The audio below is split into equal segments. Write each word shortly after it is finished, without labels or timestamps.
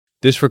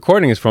This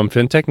recording is from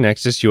FinTech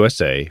Nexus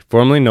USA,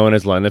 formerly known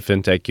as London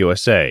FinTech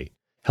USA,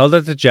 held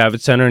at the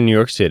Javits Center in New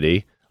York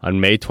City on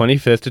May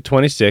 25th to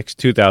 26,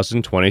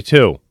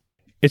 2022.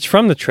 It's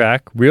from the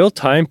track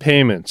Real-Time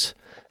Payments,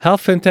 How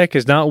FinTech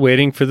is Not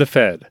Waiting for the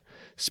Fed,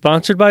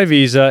 sponsored by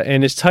Visa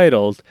and is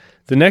titled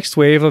The Next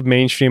Wave of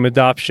Mainstream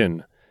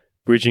Adoption,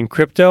 Bridging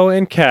Crypto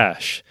and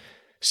Cash.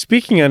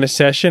 Speaking on a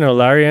session are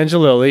Larry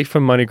Angelilli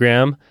from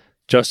MoneyGram,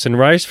 Justin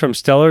Rice from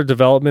Stellar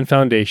Development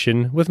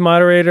Foundation, with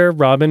moderator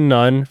Robin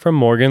Nunn from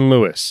Morgan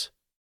Lewis.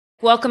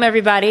 Welcome,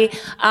 everybody.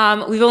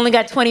 We've only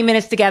got 20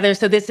 minutes together,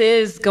 so this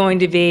is going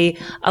to be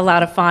a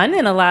lot of fun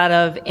and a lot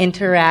of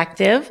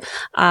interactive.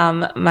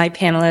 My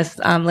panelists,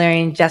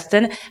 Larry and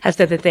Justin, have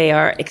said that they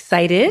are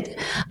excited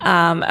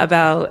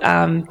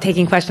about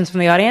taking questions from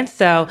the audience,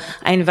 so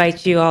I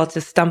invite you all to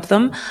stump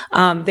them.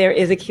 There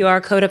is a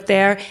QR code up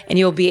there, and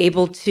you'll be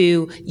able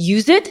to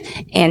use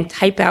it and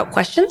type out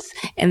questions,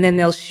 and then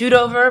they'll shoot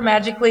over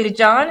magically to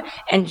John,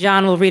 and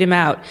John will read them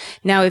out.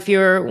 Now, if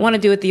you want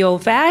to do it the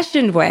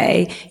old-fashioned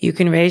way, you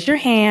can raise your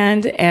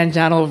hand and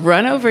John will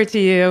run over to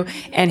you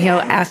and he'll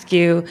ask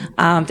you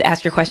to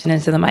ask your question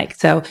into the mic.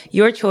 So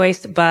your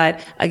choice,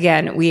 but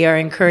again, we are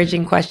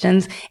encouraging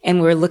questions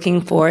and we're looking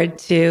forward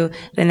to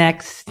the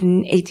next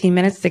 18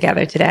 minutes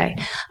together today.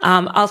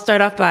 I'll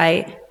start off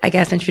by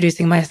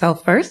introducing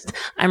myself first.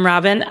 I'm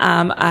Robin.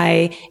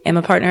 I am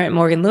a partner at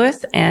Morgan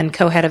Lewis and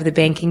co-head of the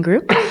banking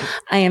group.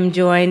 I am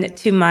joined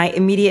to my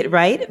immediate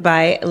right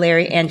by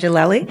Larry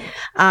Angelilli.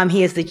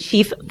 He is the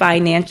Chief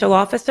Financial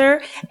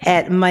Officer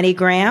at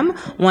MoneyGram,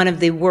 one of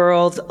the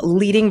world's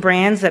leading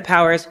brands that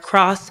powers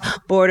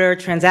cross-border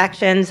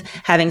transactions,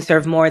 having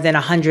served more than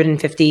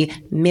 150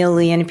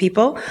 million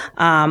people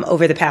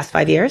over the past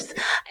 5 years.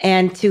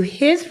 And to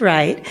his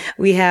right,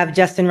 we have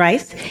Justin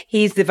Rice.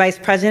 He's the Vice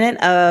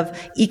President of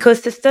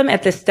Ecosystem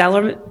at the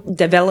Stellar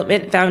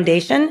Development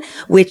Foundation,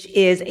 which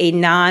is a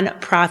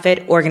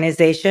non-profit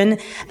organization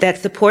that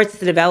supports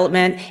the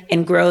development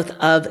and growth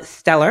of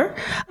Stellar,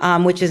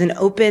 which is an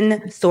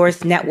open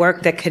source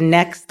network that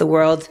connects the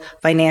world's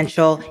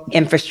financial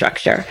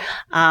infrastructure.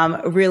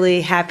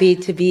 Really happy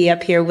to be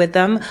up here with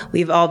them.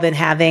 We've all been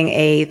having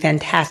a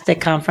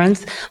fantastic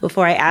conference.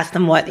 Before I ask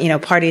them what,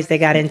 parties they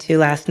got into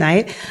last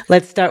night,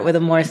 let's start with a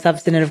more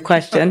substantive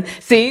question.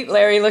 See,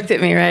 Larry looked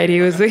at me, right?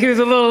 He was a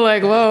little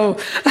like, whoa.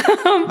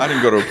 I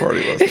didn't go to a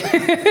party last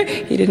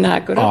night. He did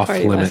not go to a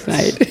party last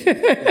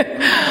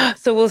night.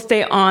 So we'll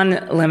stay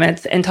on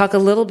limits and talk a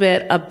little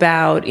bit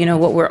about,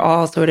 what we're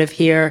all sort of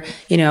here,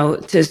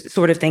 to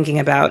sort of thinking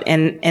about.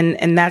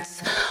 And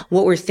that's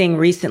what we're seeing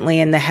recently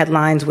in the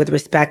headlines with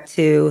respect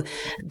to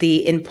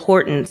the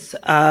importance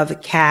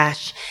of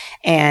cash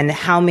and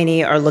how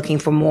many are looking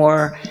for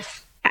more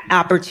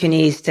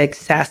opportunities to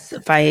access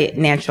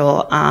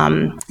financial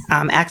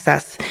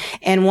access.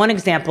 And one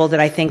example that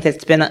I think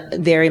that's been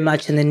very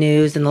much in the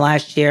news in the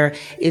last year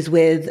is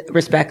with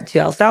respect to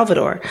El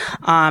Salvador.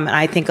 And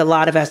I think a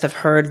lot of us have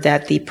heard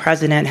that the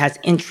president has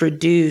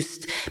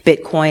introduced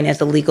Bitcoin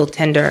as a legal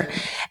tender.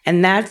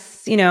 And that's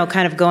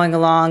kind of going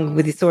along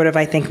with these sort of,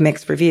 I think,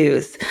 mixed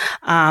reviews.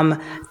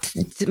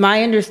 It's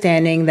my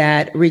understanding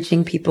that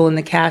reaching people in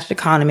the cash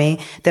economy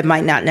that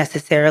might not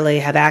necessarily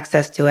have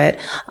access to it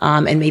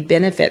and may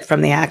benefit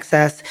from the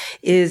access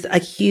is a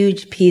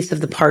huge piece of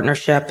the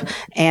partnership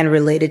and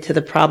related to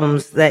the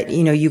problems that,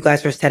 you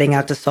guys are setting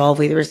out to solve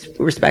with your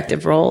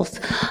respective roles.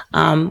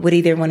 Would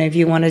either one of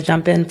you want to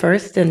jump in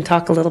first and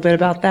talk a little bit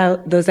about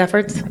those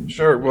efforts?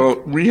 Sure.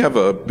 Well, we have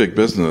a big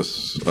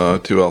business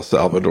to El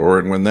Salvador,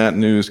 and when that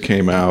news came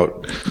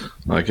out,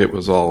 like it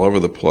was all over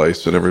the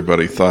place and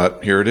everybody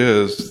thought, here it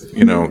is,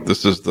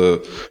 this is the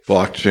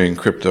blockchain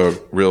crypto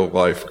real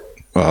life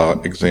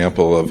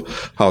example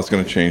of how it's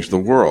going to change the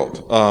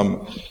world.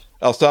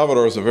 El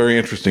Salvador is a very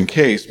interesting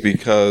case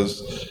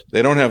because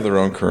they don't have their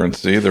own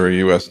currency. They're a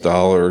US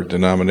dollar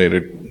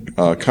denominated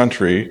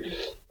country.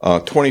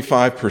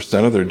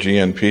 25% of their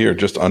GNP, or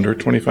just under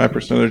 25%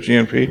 of their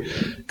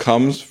GNP,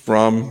 comes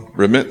from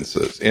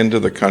remittances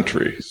into the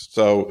country.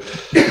 So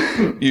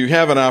you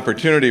have an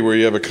opportunity where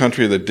you have a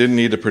country that didn't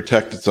need to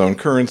protect its own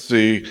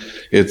currency.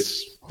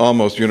 It's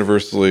almost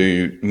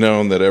universally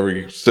known that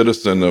every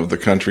citizen of the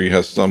country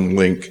has some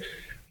link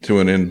to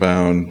an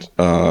inbound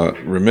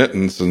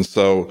remittance. And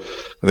so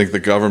I think the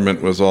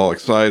government was all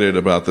excited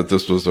about that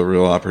this was a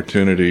real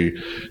opportunity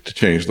to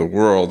change the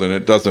world. And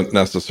it doesn't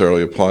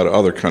necessarily apply to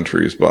other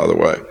countries, by the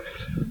way.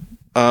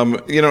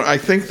 I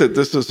think that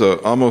this is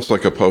almost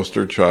like a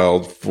poster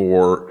child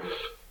for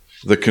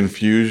the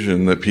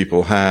confusion that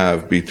people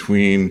have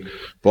between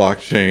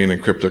blockchain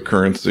and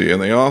cryptocurrency.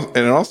 And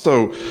it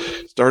also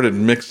started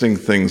mixing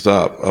things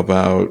up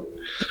about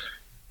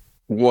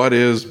what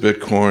is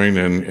Bitcoin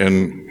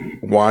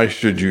and why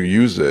should you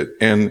use it?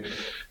 And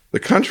the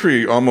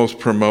country almost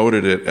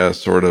promoted it as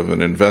sort of an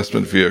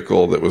investment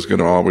vehicle that was going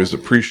to always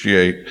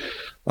appreciate.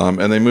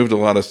 And they moved a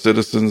lot of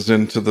citizens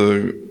into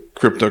the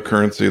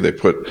cryptocurrency. They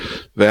put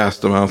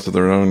vast amounts of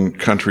their own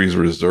country's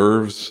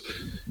reserves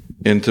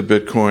into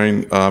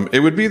Bitcoin.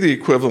 It would be the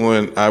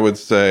equivalent, I would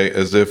say,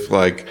 as if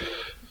like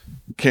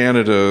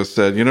Canada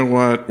said, you know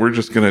what, we're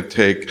just going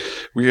to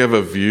we have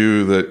a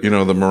view that,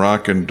 the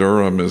Moroccan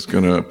dirham is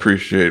going to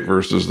appreciate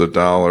versus the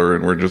dollar,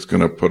 and we're just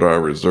going to put our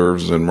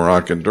reserves in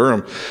Moroccan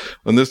dirham.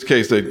 In this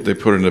case, they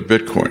put it into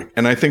Bitcoin.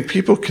 And I think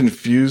people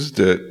confused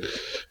it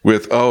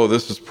with, oh,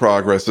 this is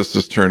progress. This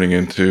is turning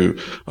into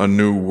a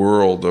new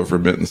world of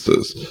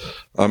remittances.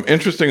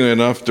 Interestingly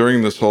enough,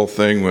 during this whole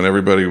thing, when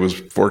everybody was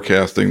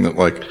forecasting that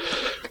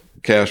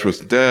cash was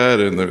dead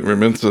and the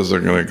remittances are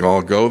going to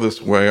all go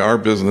this way, our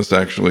business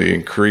actually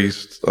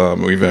increased.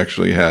 We've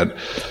actually had,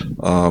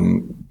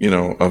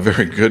 a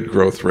very good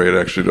growth rate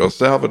actually to El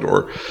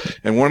Salvador.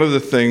 And one of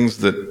the things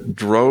that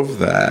drove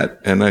that,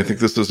 and I think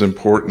this is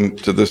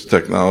important to this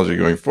technology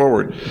going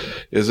forward,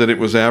 is that it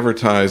was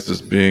advertised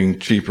as being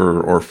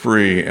cheaper or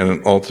free,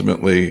 and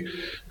ultimately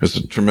there's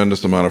a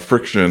tremendous amount of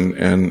friction,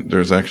 and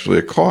there's actually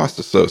a cost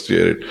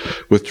associated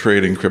with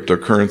trading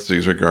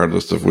cryptocurrencies,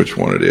 regardless of which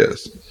one it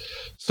is.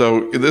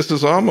 So this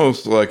is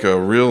almost like a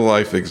real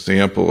life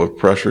example of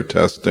pressure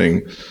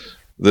testing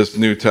this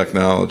new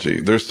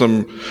technology. There's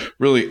some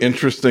really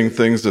interesting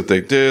things that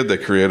they did. They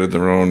created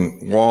their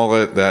own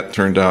wallet that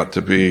turned out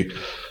to be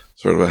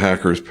sort of a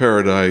hacker's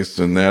paradise,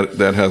 and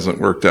that hasn't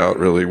worked out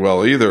really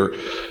well either.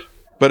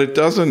 But it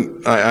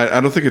doesn't,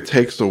 I don't think it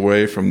takes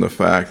away from the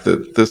fact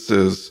that this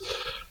is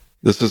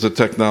a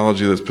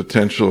technology that's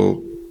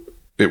potential.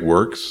 It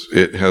works.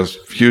 It has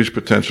huge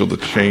potential to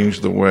change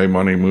the way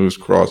money moves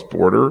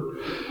cross-border.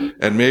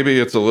 And maybe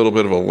it's a little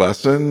bit of a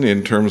lesson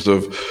in terms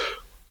of,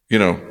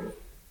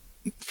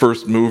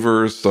 first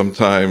movers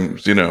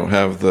sometimes,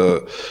 have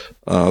the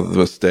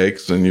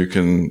mistakes, and you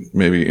can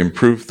maybe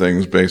improve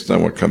things based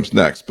on what comes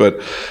next. But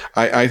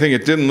I think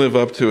it didn't live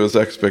up to his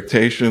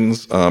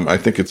expectations. I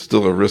think it's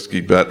still a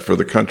risky bet for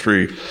the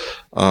country.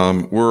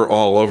 We're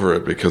all over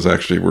it because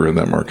actually we're in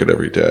that market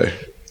every day.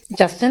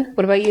 Justin,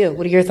 what about you?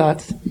 What are your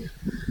thoughts?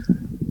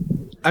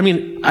 I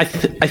mean, I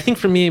think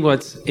for me,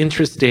 what's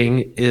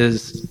interesting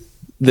is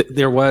that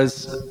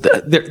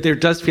there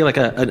does feel like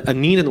a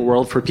need in the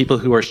world for people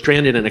who are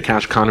stranded in a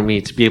cash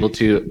economy to be able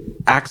to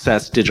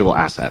access digital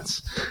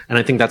assets. And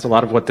I think that's a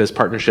lot of what this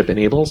partnership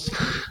enables.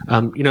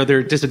 There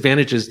are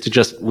disadvantages to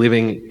just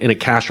living a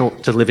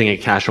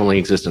cash-only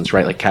existence,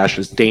 right? Like cash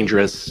is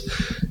dangerous,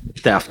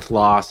 theft,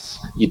 loss.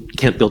 You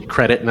can't build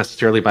credit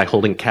necessarily by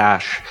holding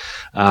cash.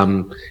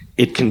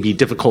 It can be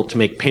difficult to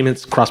make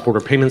payments, cross-border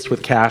payments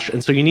with cash.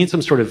 And so you need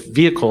some sort of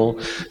vehicle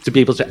to be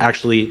able to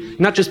actually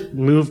not just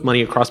move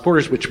money across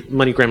borders, which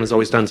MoneyGram has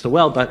always done so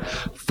well, but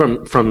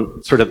from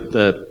sort of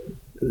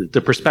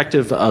the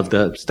perspective of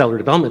the Stellar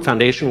Development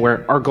Foundation,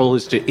 where our goal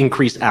is to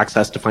increase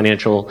access to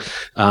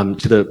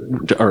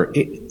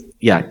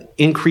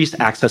increase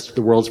access to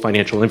the world's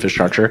financial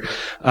infrastructure.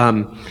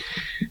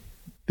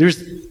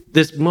 There's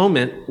this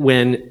moment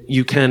when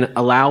you can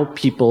allow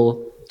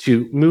people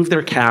to move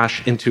their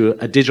cash into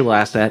a digital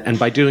asset, and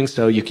by doing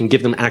so, you can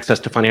give them access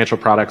to financial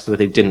products that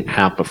they didn't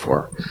have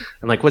before.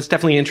 And what's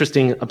definitely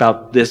interesting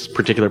about this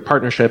particular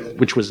partnership,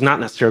 which was not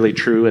necessarily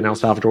true in El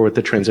Salvador with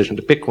the transition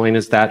to Bitcoin,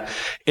 is that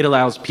it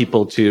allows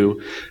people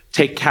to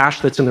take cash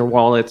that's in their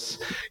wallets,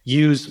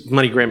 use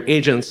MoneyGram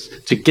agents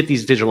to get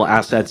these digital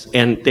assets,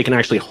 and they can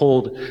actually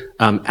hold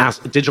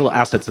digital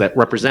assets that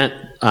represent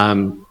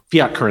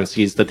fiat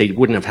currencies that they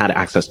wouldn't have had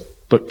access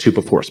to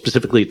before,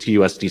 specifically to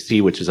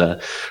USDC, which is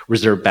a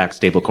reserve-backed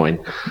stablecoin.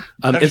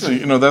 Actually,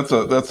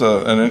 that's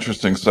an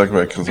interesting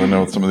segue, because I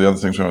know some of the other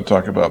things we want to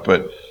talk about,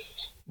 but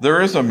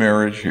there is a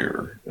marriage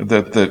here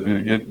that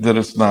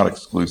it's not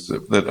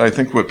exclusive. That I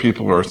think what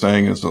people are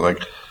saying is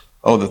that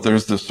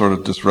there's this sort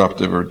of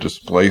disruptive or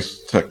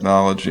displaced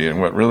technology, and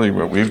what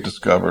we've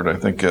discovered, I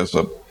think, as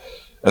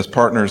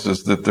partners,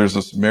 is that there's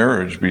this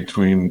marriage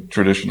between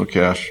traditional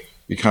cash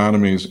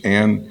economies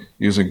and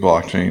using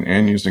blockchain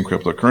and using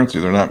cryptocurrency.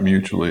 They're not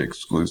mutually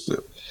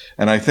exclusive.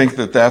 And I think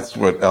that that's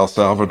what El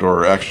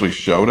Salvador actually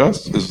showed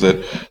us, is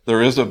that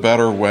there is a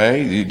better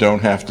way. You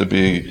don't have to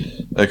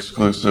be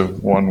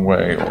exclusive one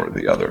way or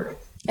the other.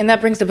 And that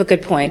brings up a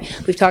good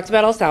point. We've talked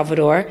about El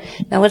Salvador.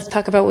 Now let's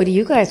talk about what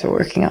you guys are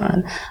working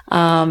on.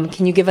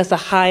 Can you give us a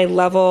high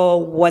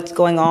level, what's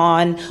going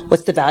on?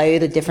 What's the value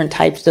of the different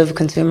types of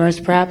consumers,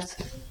 perhaps?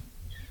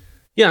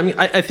 Yeah, I mean,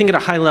 I think at a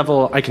high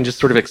level, I can just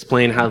sort of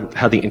explain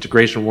how the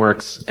integration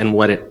works and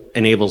what it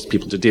enables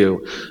people to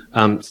do.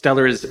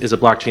 Stellar is a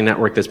blockchain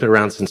network that's been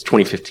around since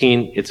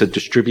 2015. It's a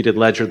distributed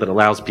ledger that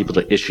allows people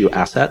to issue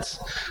assets.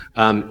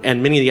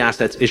 And many of the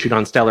assets issued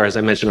on Stellar, as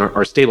I mentioned,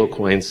 are stable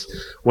coins.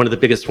 One of the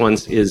biggest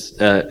ones is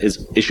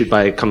issued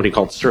by a company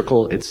called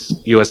Circle. It's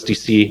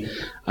USDC.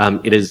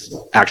 It is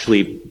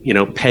actually,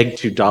 pegged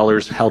to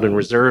dollars held in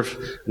reserve,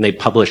 and they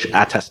publish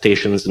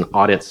attestations and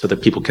audits so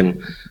that people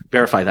can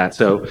verify that.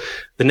 So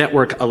the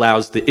network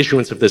allows the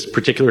issuance of this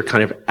particular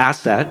kind of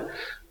asset.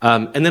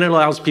 And then it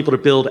allows people to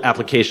build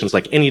applications.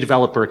 Like any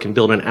developer can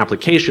build an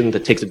application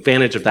that takes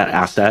advantage of that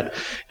asset,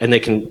 and they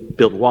can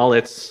build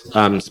wallets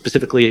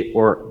specifically,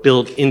 or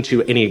build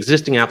into any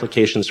existing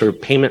application sort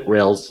of payment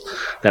rails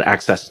that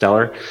access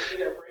Stellar.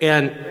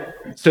 And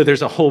so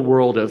there's a whole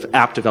world of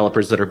app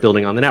developers that are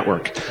building on the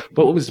network.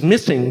 But what was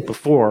missing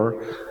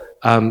before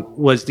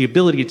was the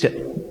ability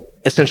to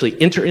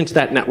essentially enter into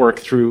that network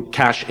through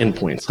cash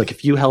endpoints. Like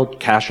if you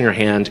held cash in your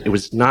hand, it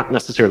was not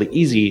necessarily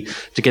easy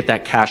to get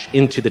that cash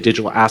into the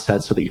digital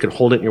asset so that you could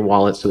hold it in your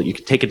wallet, so that you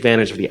could take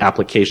advantage of the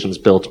applications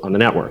built on the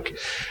network.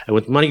 And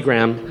with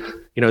MoneyGram,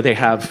 they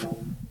have,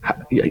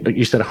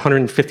 you said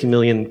 150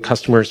 million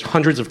customers,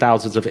 hundreds of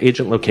thousands of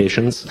agent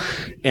locations.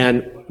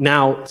 And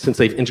now, since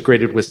they've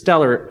integrated with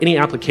Stellar, any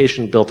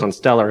application built on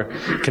Stellar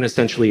can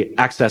essentially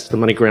access the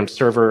MoneyGram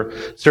server,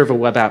 serve a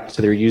web app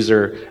to their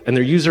user, and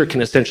their user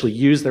can essentially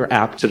use their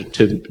app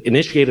to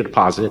initiate a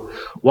deposit,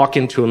 walk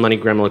into a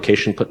MoneyGram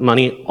location, put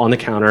money on the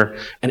counter,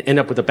 and end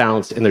up with a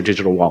balance in their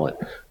digital wallet.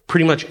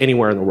 Pretty much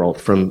anywhere in the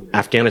world, from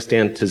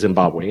Afghanistan to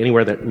Zimbabwe,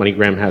 anywhere that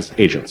MoneyGram has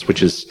agents,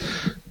 which is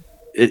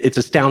it's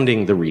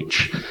astounding, the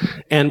reach.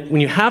 And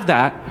when you have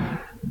that,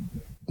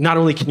 not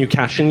only can you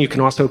cash in, you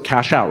can also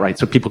cash out, right?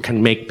 So people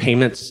can make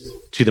payments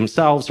to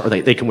themselves, or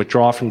they can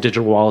withdraw from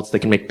digital wallets. They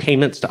can make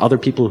payments to other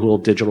people who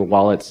hold digital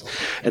wallets.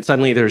 And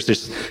suddenly there's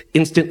this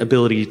instant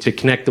ability to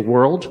connect the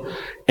world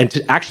and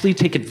to actually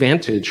take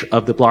advantage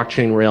of the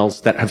blockchain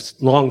rails that have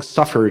long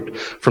suffered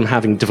from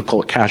having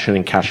difficult cash in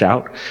and cash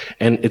out.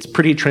 And it's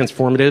pretty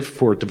transformative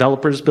for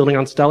developers building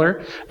on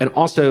Stellar, and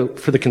also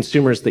for the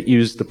consumers that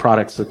use the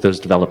products that those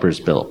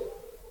developers built.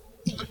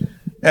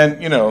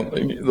 And,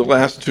 the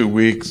last 2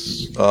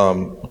 weeks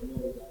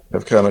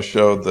have kind of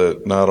showed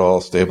that not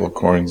all stable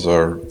coins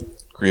are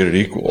created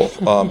equal.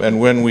 And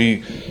when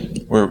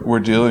we're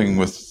dealing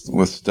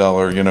with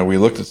Stellar, we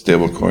looked at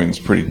stable coins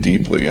pretty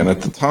deeply. And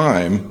at the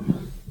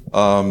time,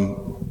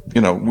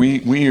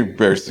 we are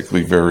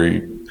basically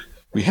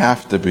we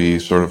have to be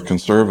sort of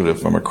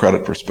conservative from a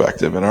credit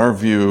perspective. And our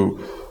view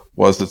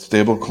was that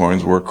stable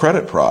coins were a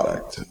credit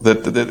product,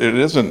 that it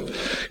isn't,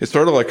 it's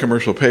sort of like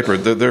commercial paper,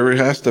 that there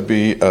has to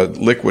be a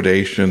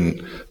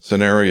liquidation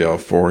scenario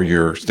for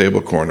your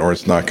stable coin or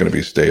it's not going to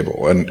be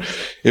stable. And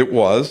it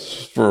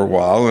was for a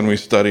while, and we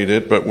studied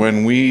it, but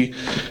when we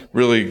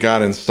really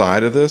got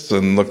inside of this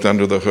and looked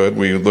under the hood,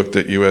 we looked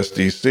at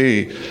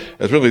USDC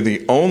as really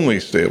the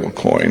only stable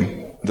coin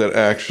that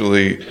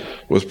actually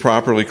was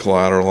properly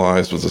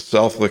collateralized, was a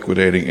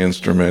self-liquidating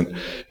instrument,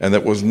 and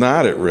that was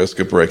not at risk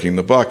of breaking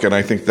the buck. And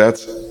I think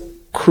that's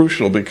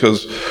crucial,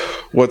 because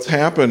what's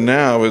happened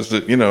now is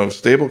that,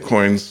 stable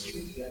coins,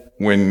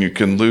 when you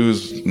can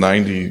lose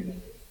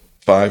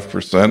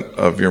 95%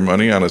 of your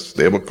money on a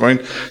stable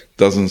coin,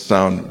 doesn't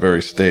sound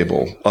very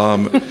stable.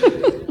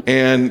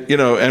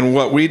 And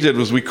what we did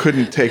was we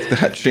couldn't take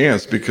that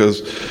chance,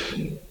 because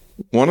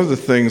one of the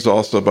things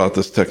also about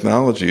this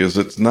technology is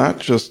it's not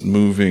just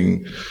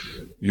moving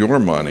your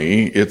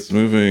money, it's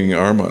moving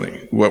our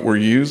money. What we're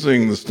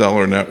using the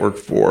Stellar network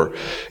for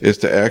is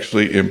to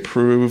actually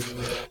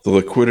improve the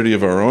liquidity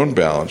of our own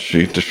balance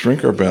sheet, to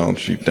shrink our balance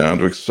sheet down,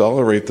 to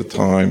accelerate the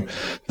time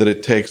that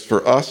it takes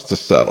for us to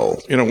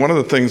settle. One of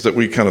the things that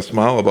we kind of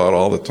smile about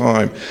all the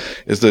time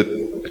is that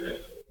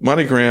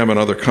MoneyGram and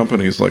other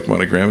companies like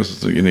MoneyGram, this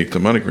is unique to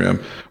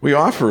MoneyGram, we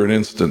offer an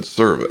instant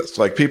service.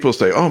 Like, people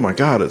say, oh my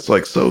God, it's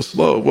like so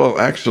slow. Well,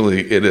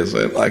 actually it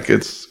isn't. Like,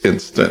 it's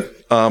instant.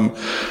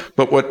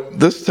 But what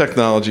this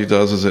technology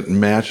does is it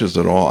matches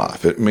it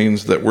off. It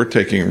means that we're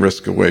taking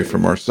risk away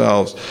from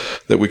ourselves,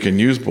 that we can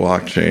use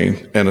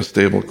blockchain and a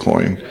stable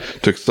coin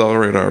to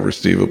accelerate our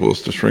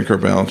receivables, to shrink our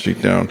balance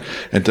sheet down,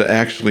 and to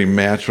actually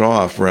match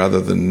off, rather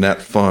than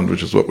net fund,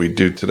 which is what we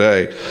do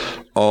today,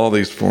 all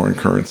these foreign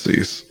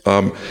currencies.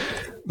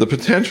 The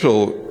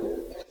potential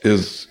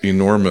is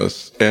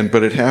enormous,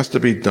 but it has to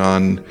be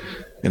done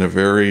in a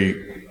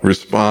very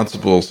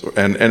responsible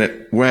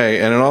way,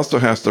 and it also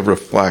has to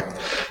reflect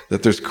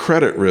that there's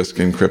credit risk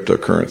in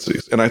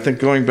cryptocurrencies. And I think,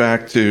 going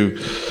back to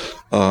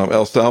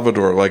El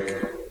Salvador,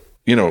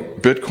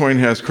 Bitcoin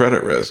has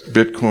credit risk,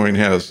 Bitcoin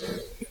has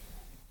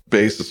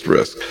basis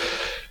risk.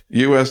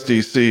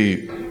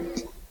 USDC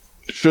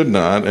should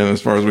not, and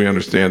as far as we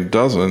understand,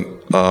 doesn't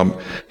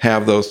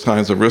have those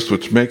kinds of risks,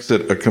 which makes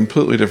it a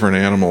completely different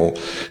animal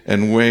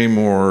and way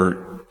more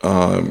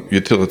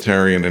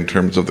utilitarian in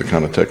terms of the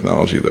kind of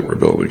technology that we're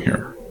building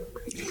here.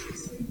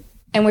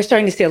 And we're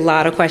starting to see a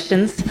lot of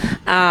questions,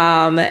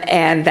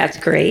 and that's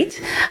great.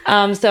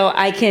 So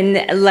I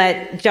can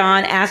let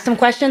John ask some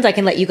questions. I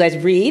can let you guys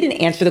read and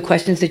answer the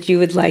questions that you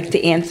would like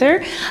to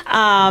answer,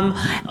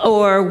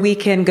 or we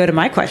can go to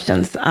my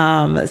questions.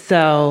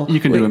 So you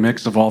can do a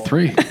mix of all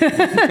three.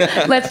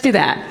 Let's do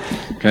that.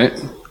 Okay.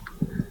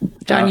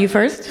 John, you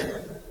first.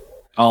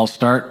 I'll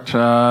start.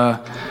 Why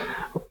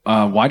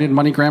did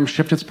MoneyGram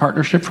shift its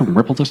partnership from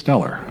Ripple to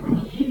Stellar?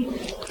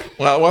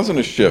 Well, it wasn't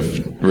a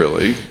shift,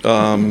 really.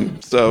 And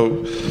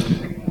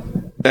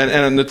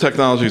the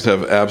technologies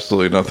have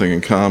absolutely nothing in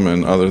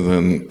common other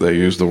than they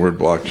use the word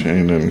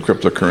blockchain and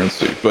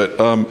cryptocurrency. But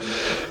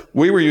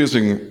we were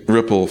using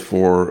Ripple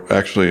for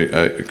actually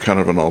a kind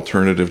of an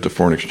alternative to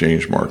foreign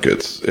exchange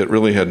markets. It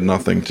really had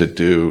nothing to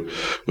do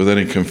with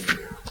any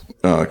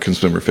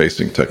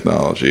consumer-facing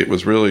technology. It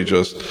was really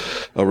just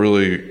a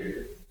really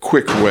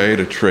quick way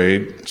to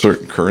trade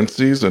certain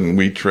currencies, and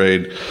we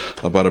trade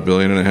about $1.5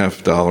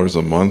 billion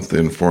a month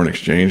in foreign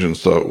exchange. And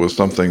so it was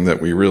something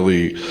that we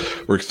really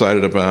were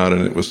excited about,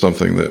 and it was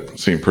something that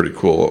seemed pretty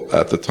cool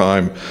at the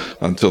time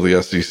until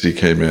the SEC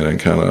came in and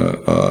kind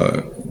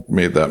of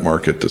made that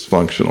market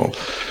dysfunctional.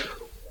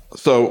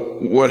 So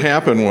what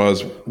happened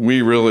was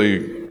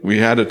we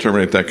had to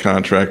terminate that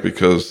contract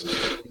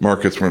because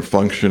markets weren't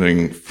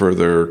functioning for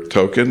their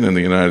token in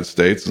the United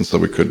States, and so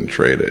we couldn't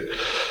trade it.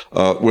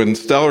 When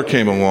Stellar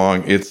came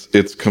along,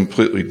 it's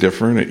completely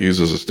different. It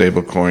uses a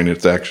stable coin.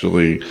 It's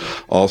actually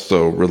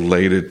also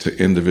related to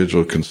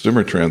individual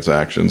consumer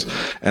transactions,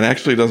 and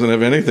actually doesn't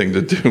have anything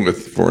to do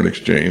with foreign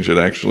exchange. It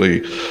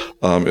actually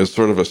is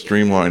sort of a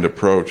streamlined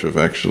approach of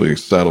actually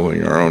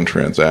settling our own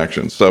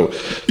transactions. So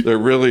they're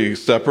really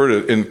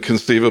separate, and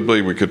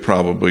conceivably we could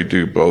probably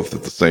do both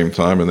at the same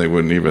time, and they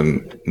wouldn't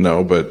even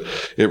know. But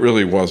it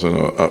really wasn't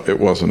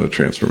a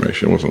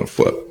transformation. It wasn't a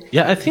flip.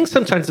 Yeah, I think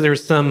sometimes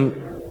there's some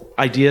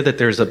idea that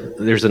there's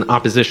an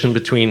opposition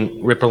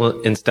between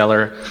Ripple and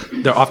Stellar.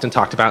 They're often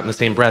talked about in the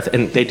same breath,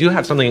 and they do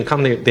have something in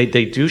common. They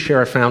do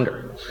share a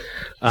founder.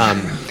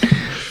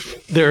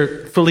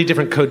 They're fully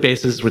different code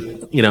bases with,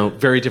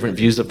 very different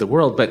views of the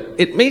world. But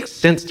it makes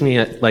sense to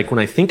me, like when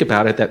I think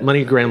about it, that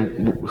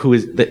MoneyGram, who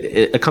is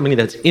a company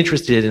that's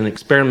interested in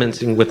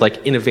experimenting with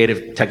like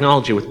innovative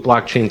technology, with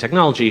blockchain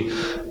technology,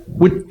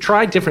 would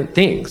try different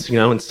things,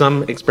 and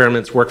some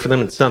experiments work for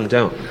them and some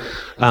don't.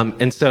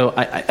 And so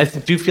I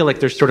do feel like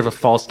there's sort of a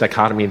false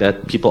dichotomy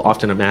that people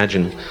often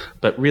imagine,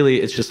 but really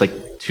it's just like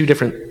two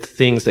different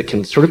things that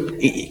can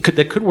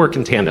that could work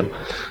in tandem.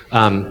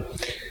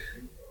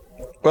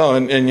 Well,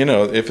 and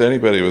if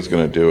anybody was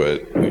going to do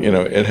it,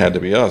 it had to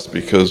be us,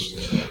 because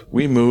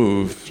we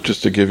move,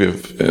 just to give you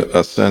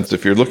a sense,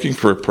 if you're looking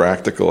for a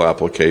practical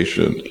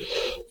application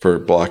for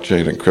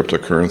blockchain and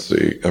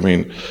cryptocurrency, I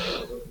mean,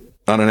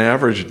 on an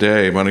average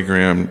day,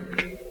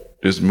 MoneyGram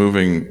is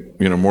moving,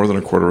 more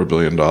than $250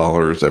 million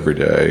every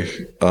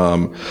day.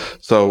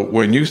 So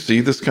when you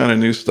see this kind of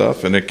new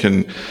stuff and it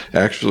can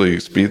actually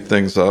speed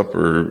things up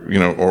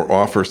or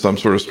offer some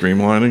sort of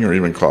streamlining or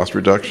even cost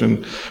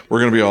reduction, we're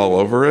going to be all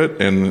over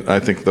it. And I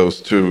think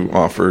those two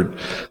offered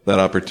that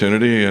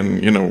opportunity,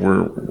 and,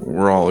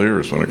 we're all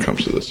ears when it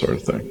comes to this sort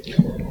of thing.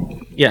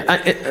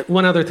 Yeah.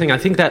 One other thing, I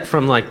think that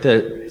from like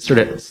the sort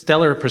of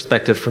Stellar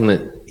perspective, from the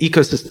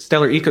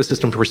Stellar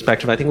ecosystem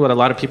perspective, I think what a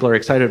lot of people are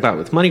excited about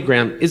with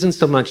MoneyGram isn't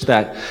so much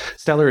that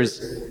Stellar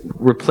is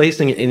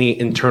replacing any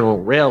internal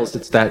rails.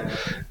 It's that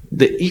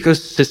the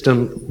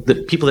ecosystem, the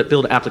people that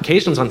build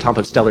applications on top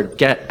of Stellar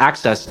get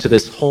access to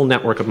this whole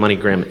network of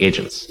MoneyGram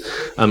agents,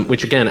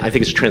 which again, I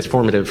think is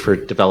transformative for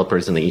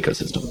developers in the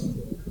ecosystem.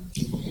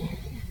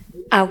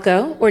 I'll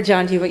go. Or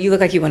John, you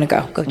look like you want to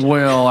go. Go, John.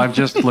 Well, I'm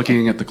just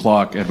looking at the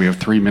clock, and we have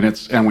 3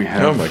 minutes, and we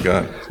have Oh my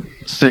God.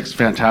 6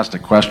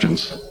 fantastic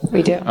questions.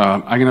 We do.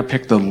 I'm going to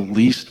pick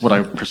what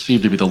I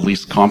perceive to be the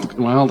least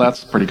complicated. Well,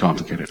 that's pretty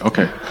complicated.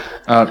 Okay.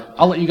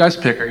 I'll let you guys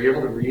pick. Are you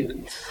able to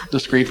read the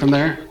screen from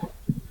there?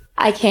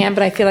 I can,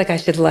 but I feel like I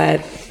should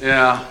let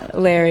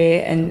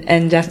Larry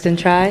and Justin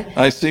try.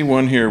 I see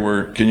one here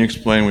where, can you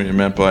explain what you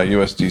meant by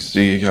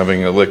USDC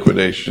having a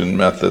liquidation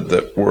method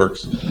that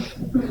works?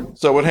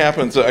 So what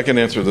happens, I can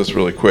answer this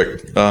really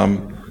quick.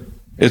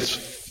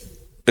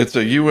 It's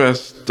a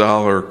US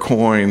dollar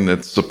coin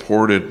that's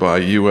supported by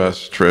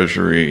US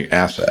Treasury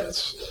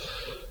assets.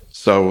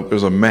 So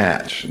there's a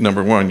match.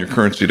 Number one, your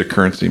currency to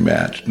currency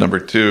match. Number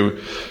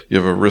two,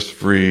 you have a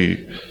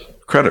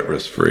credit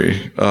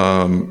risk-free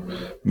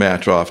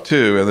match off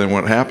too. And then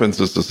what happens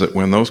is that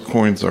when those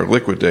coins are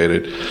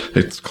liquidated,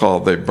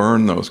 they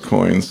burn those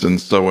coins.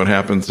 And so what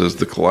happens is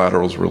the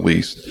collateral is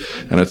released,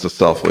 and it's a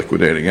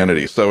self-liquidating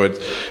entity. So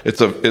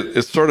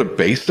it's sort of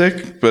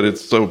basic, but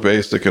it's so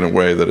basic in a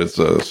way that it's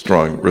a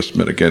strong risk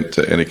mitigant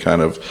to any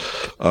kind of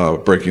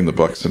breaking the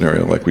buck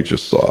scenario like we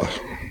just saw.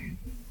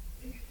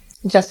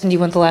 Justin, do you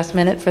want the last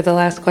minute for the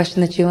last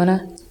question that you want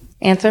to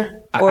answer?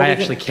 I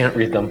actually can't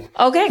read them.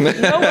 Okay,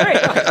 no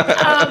worries.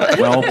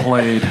 Well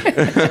played.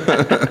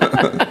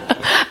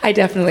 I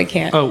definitely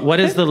can't. Oh, what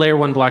is the layer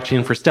 1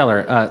 blockchain for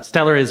Stellar?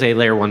 Stellar is a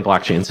layer 1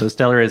 blockchain. So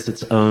Stellar is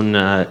its own,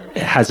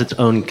 has its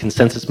own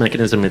consensus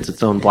mechanism. It's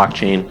its own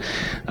blockchain.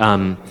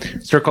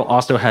 Circle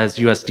also has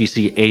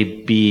USDC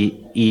A,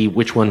 B, E,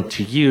 which one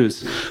to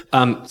use.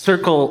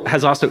 Circle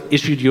has also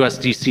issued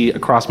USDC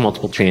across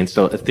multiple chains.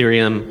 So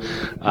Ethereum,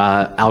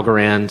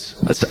 Algorand,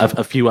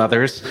 a few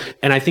others.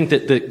 And I think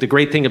that the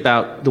great thing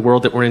about the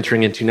world that we're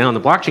entering into now in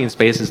the blockchain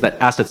space is that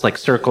assets like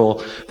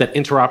Circle that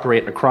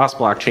interoperate across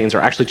blockchains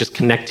are actually just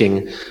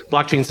connecting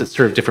blockchains that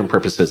serve different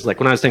purposes. Like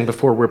when I was saying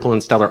before, Ripple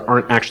and Stellar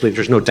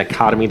there's no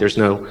dichotomy, there's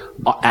no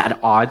at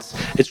odds.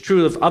 It's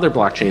true of other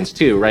blockchains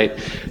too, right?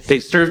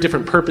 They serve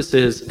different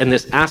purposes, and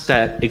this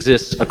asset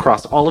exists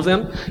across all of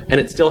them,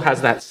 and it still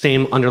has that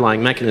same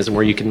underlying mechanism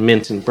where you can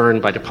mint and burn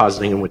by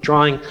depositing and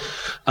withdrawing.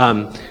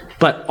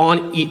 but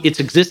on its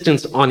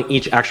existence on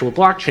each actual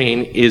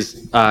blockchain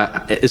is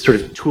sort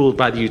of tooled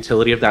by the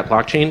utility of that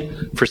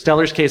blockchain. For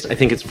Stellar's case, I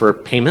think it's for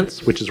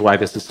payments, which is why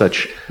this is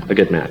such a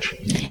good match.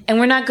 And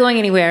we're not going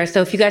anywhere.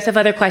 So if you guys have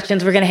other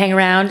questions, we're going to hang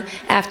around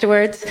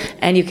afterwards,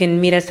 and you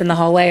can meet us in the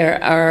hallway,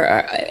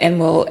 and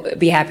we'll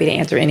be happy to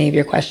answer any of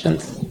your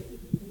questions.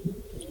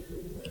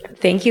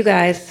 Thank you,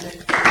 guys.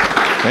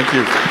 Thank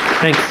you.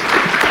 Thanks.